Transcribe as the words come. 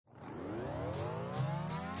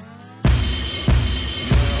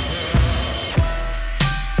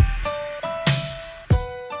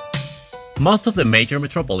Most of the major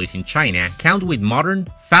metropolises in China count with modern,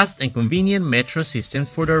 fast and convenient metro systems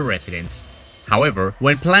for their residents. However,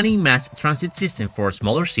 when planning mass transit systems for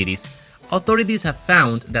smaller cities, authorities have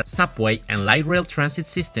found that subway and light rail transit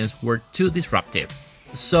systems were too disruptive.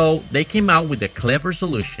 So they came out with a clever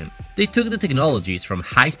solution. They took the technologies from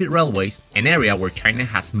high-speed railways, an area where China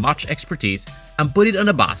has much expertise, and put it on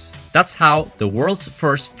a bus. That's how the world's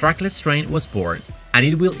first trackless train was born, and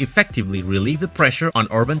it will effectively relieve the pressure on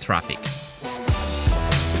urban traffic.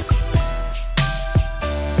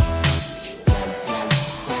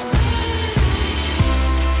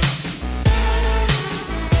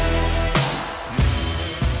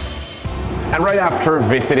 And right after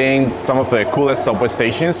visiting some of the coolest subway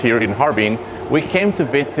stations here in Harbin, we came to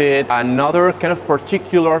visit another kind of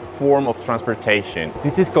particular form of transportation.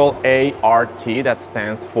 This is called ART, that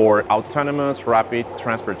stands for Autonomous Rapid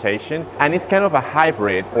Transportation, and it's kind of a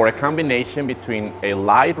hybrid or a combination between a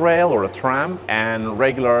light rail or a tram and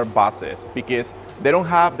regular buses, because they don't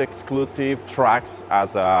have the exclusive tracks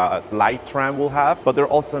as a light tram will have, but there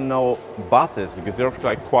are also no buses because they're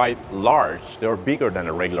like quite large. They're bigger than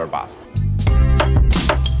a regular bus.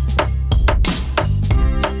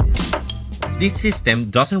 This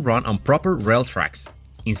system doesn't run on proper rail tracks.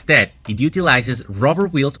 Instead, it utilizes rubber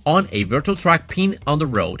wheels on a virtual track pinned on the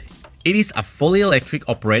road. It is a fully electric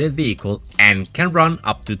operated vehicle and can run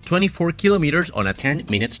up to 24 kilometers on a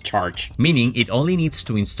 10-minute charge, meaning it only needs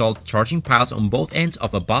to install charging piles on both ends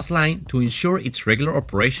of a bus line to ensure its regular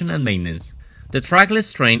operation and maintenance. The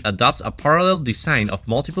trackless train adopts a parallel design of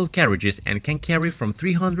multiple carriages and can carry from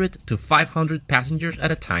 300 to 500 passengers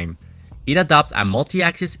at a time. It adopts a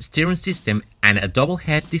multi-axis steering system and a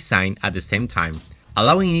double-head design at the same time,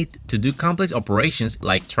 allowing it to do complex operations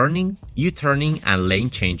like turning, U-turning, and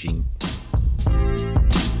lane changing.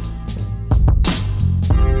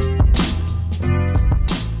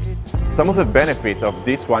 Some of the benefits of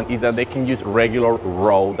this one is that they can use regular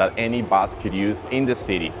road that any bus could use in the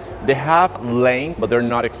city. They have lanes, but they're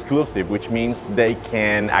not exclusive, which means they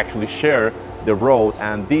can actually share the road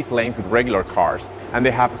and these lanes with regular cars. And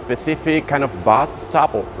they have a specific kind of bus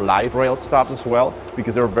stop or light rail stops as well,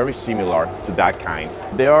 because they're very similar to that kind.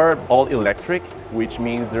 They are all electric, which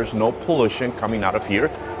means there's no pollution coming out of here.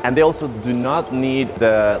 And they also do not need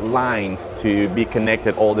the lines to be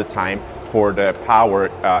connected all the time for the power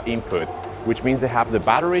input, which means they have the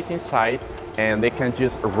batteries inside and they can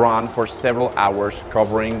just run for several hours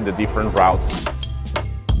covering the different routes.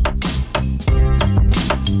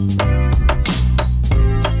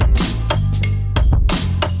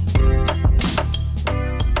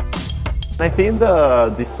 I think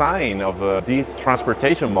the design of this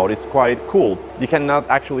transportation mode is quite cool. You cannot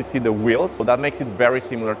actually see the wheels, so that makes it very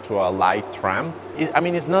similar to a light tram. I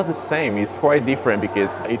mean, it's not the same, it's quite different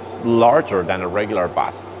because it's larger than a regular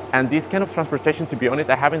bus. And this kind of transportation, to be honest,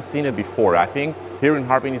 I haven't seen it before. I think here in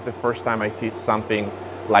Harbin is the first time I see something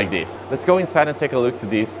like this. Let's go inside and take a look to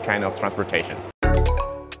this kind of transportation.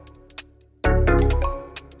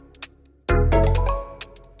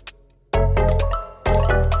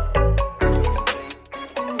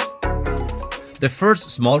 The first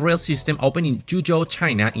small rail system opened in Zhuzhou,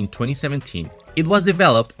 China in 2017. It was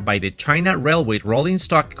developed by the China Railway Rolling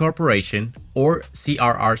Stock Corporation, or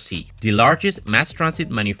CRRC, the largest mass transit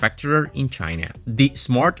manufacturer in China. The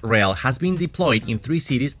Smart Rail has been deployed in 3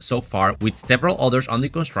 cities so far, with several others under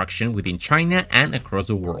construction within China and across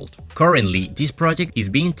the world. Currently, this project is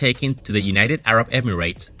being taken to the United Arab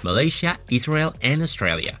Emirates, Malaysia, Israel, and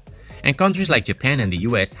Australia. And countries like Japan and the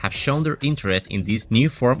US have shown their interest in this new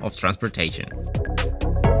form of transportation.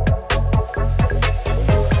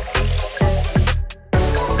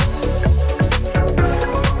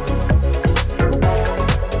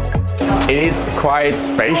 It is quite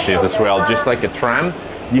spacious as well, just like a tram.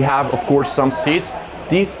 You have, of course, some seats.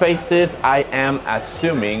 These spaces, I am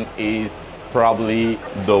assuming, is probably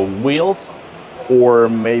the wheels or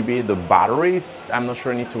maybe the batteries. I'm not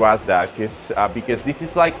sure, I need to ask that because this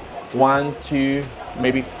is like 1, 2,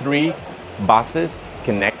 maybe 3 buses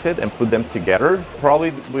connected and put them together.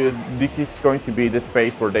 Probably this is going to be the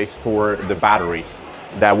space where they store the batteries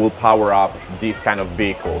that will power up these kind of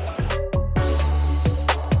vehicles.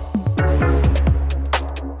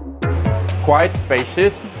 Quite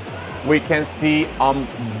spacious. We can see on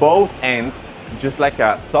both ends, just like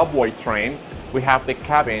a subway train, we have the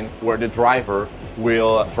cabin where the driver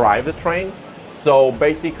will drive the train. So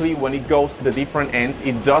basically, when it goes to the different ends,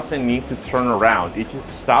 it doesn't need to turn around. It just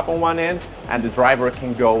stops on one end and the driver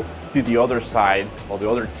can go to the other side or the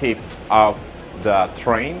other tip of the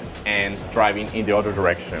train and driving in the other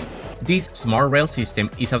direction. This smart rail system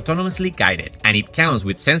is autonomously guided, and it comes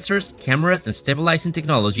with sensors, cameras, and stabilizing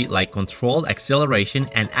technology like controlled acceleration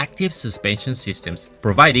and active suspension systems,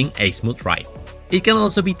 providing a smooth ride. It can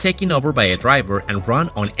also be taken over by a driver and run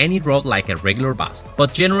on any road like a regular bus,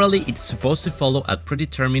 but generally it's supposed to follow a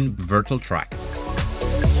predetermined vertical track.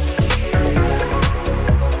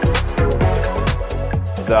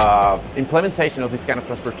 The implementation of this kind of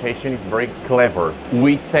transportation is very clever.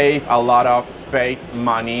 We save a lot of space,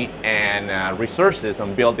 money, and resources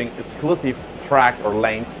on building exclusive tracks or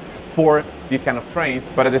lanes for these kind of trains,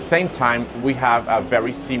 but at the same time we have a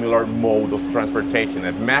very similar mode of transportation,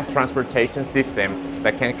 a mass transportation system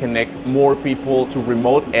that can connect more people to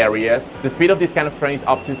remote areas. The speed of this kind of train is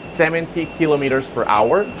up to 70 kilometers per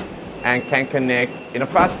hour and can connect in a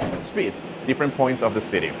fast speed different points of the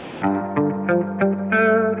city.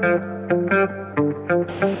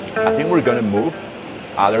 I think we're gonna move.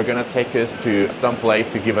 They're gonna take us to some place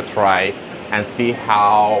to give a try and see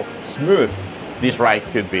how smooth this ride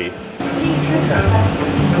could be.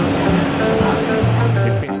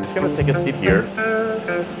 We're just gonna take a seat here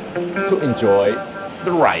to enjoy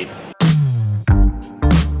the ride.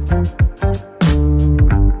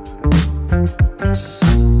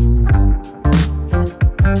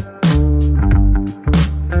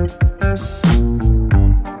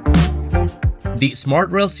 The smart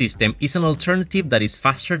rail system is an alternative that is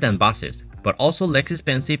faster than buses, but also less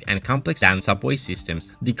expensive and complex than subway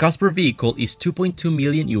systems. The cost per vehicle is $2.2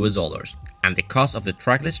 million, and the cost of the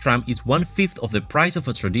trackless tram is 1/5 of the price of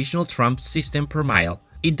a traditional tram system per mile.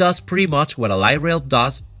 It does pretty much what a light rail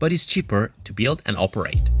does, but is cheaper to build and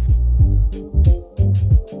operate.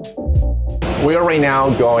 We are right now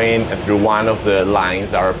going through one of the lines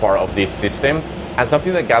that are part of this system, and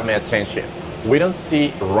something that got my attention. We don't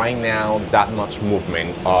see right now that much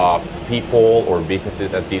movement of people or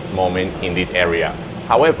businesses at this moment in this area.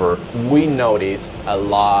 However, we noticed a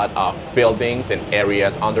lot of buildings and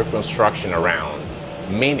areas under construction around,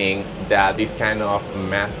 meaning that these kind of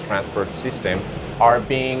mass transport systems are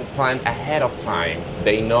being planned ahead of time.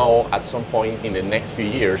 They know at some point in the next few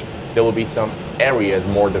years there will be some areas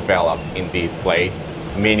more developed in this place,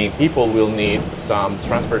 meaning people will need some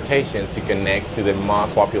transportation to connect to the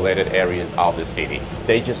most populated areas of the city.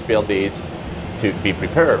 They just built this to be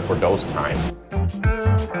prepared for those times.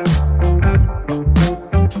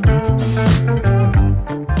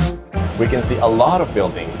 We can see a lot of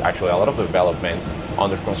buildings, actually a lot of developments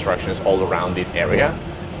under constructions all around this area.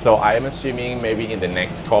 So I am assuming maybe in the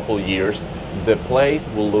next couple years, the place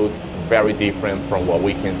will look very different from what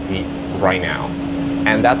we can see right now.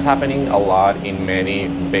 And that's happening a lot in many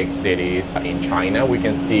big cities in China. We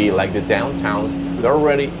can see like the downtowns, they're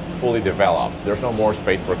already fully developed. There's no more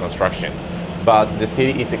space for construction. But the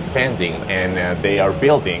city is expanding and they are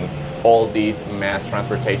building all these mass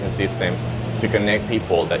transportation systems to connect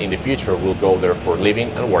people that in the future will go there for living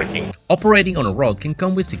and working. Operating on a road can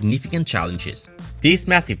come with significant challenges. This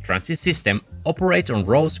massive transit system operates on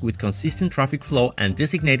roads with consistent traffic flow and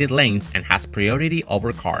designated lanes and has priority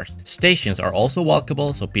over cars. Stations are also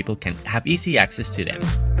walkable so people can have easy access to them.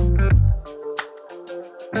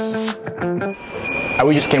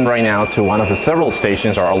 We just came right now to one of the several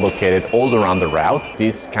stations that are located all around the route.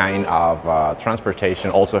 This kind of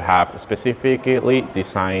transportation also have specifically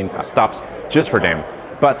designed stops just for them.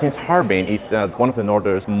 But since Harbin is one of the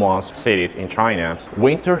northernmost cities in China,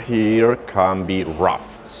 winter here can be rough.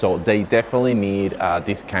 So they definitely need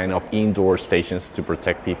this kind of indoor stations to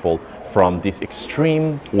protect people from these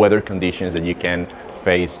extreme weather conditions that you can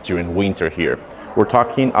face during winter here. We're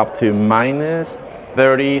talking up to minus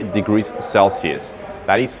 30 degrees Celsius.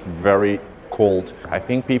 That is very cold. I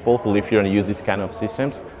think people who live here and use these kind of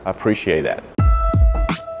systems appreciate that.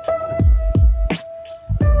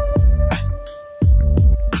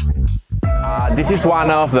 This is one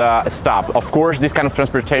of the stops. Of course, this kind of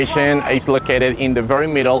transportation is located in the very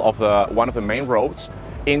middle of one of the main roads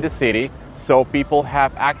in the city, so people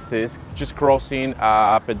have access just crossing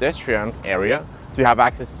a pedestrian area to have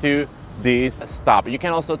access to this stop. You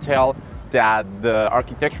can also tell that the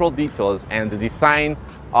architectural details and the design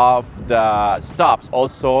of the stops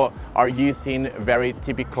also are using very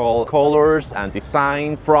typical colors and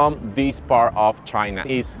design from this part of China.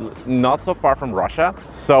 It's not so far from Russia,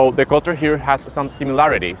 so the culture here has some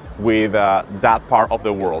similarities with that part of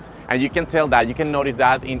the world. And you can tell that, you can notice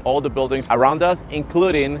that in all the buildings around us,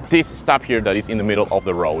 including this stop here that is in the middle of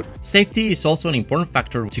the road. Safety is also an important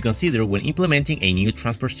factor to consider when implementing a new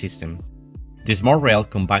transport system. The smart rail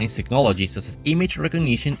combines technologies such as image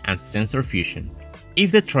recognition and sensor fusion.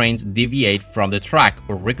 If the trains deviate from the track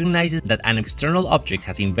or recognizes that an external object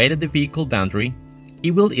has invaded the vehicle boundary,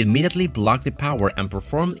 it will immediately block the power and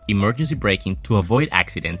perform emergency braking to avoid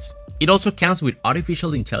accidents. It also comes with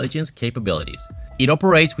artificial intelligence capabilities. It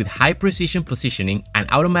operates with high-precision positioning and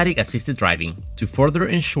automatic assisted driving to further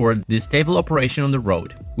ensure the stable operation on the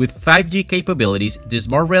road. With 5G capabilities, the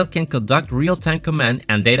smart rail can conduct real-time command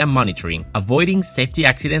and data monitoring, avoiding safety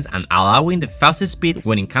accidents and allowing the fastest speed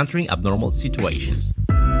when encountering abnormal situations.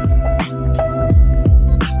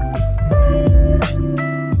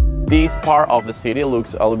 This part of the city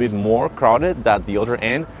looks a little bit more crowded than the other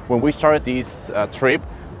end. When we started this trip,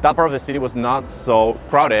 that part of the city was not so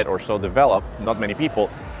crowded or so developed, not many people,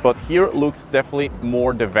 but here looks definitely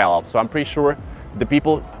more developed. So I'm pretty sure the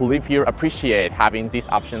people who live here appreciate having these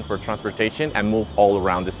options for transportation and move all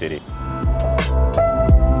around the city.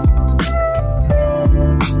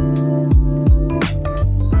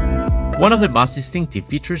 One of the most distinctive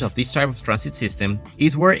features of this type of transit system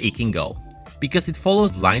is where it can go. Because it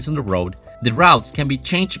follows lines on the road, the routes can be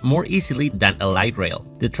changed more easily than a light rail.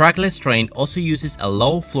 The trackless train also uses a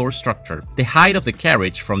low floor structure. The height of the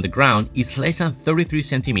carriage from the ground is less than 33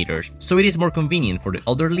 centimeters, so it is more convenient for the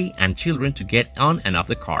elderly and children to get on and off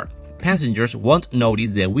the car. Passengers won't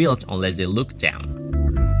notice the wheels unless they look down.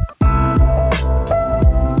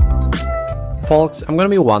 Folks, I'm gonna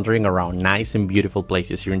be wandering around nice and beautiful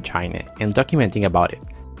places here in China and documenting about it.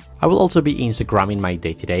 I will also be Instagramming my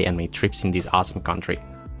day-to-day and my trips in this awesome country.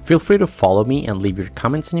 Feel free to follow me and leave your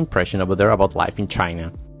comments and impressions over there about life in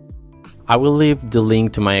China. I will leave the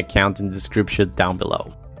link to my account in the description down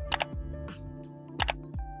below.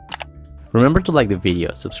 Remember to like the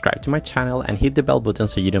video, subscribe to my channel and hit the bell button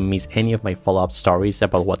so you don't miss any of my follow-up stories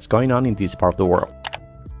about what's going on in this part of the world.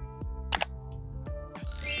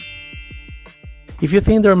 If you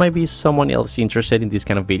think there might be someone else interested in these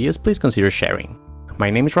kind of videos, please consider sharing. My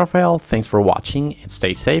name is Rafael, thanks for watching and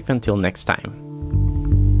stay safe until next time.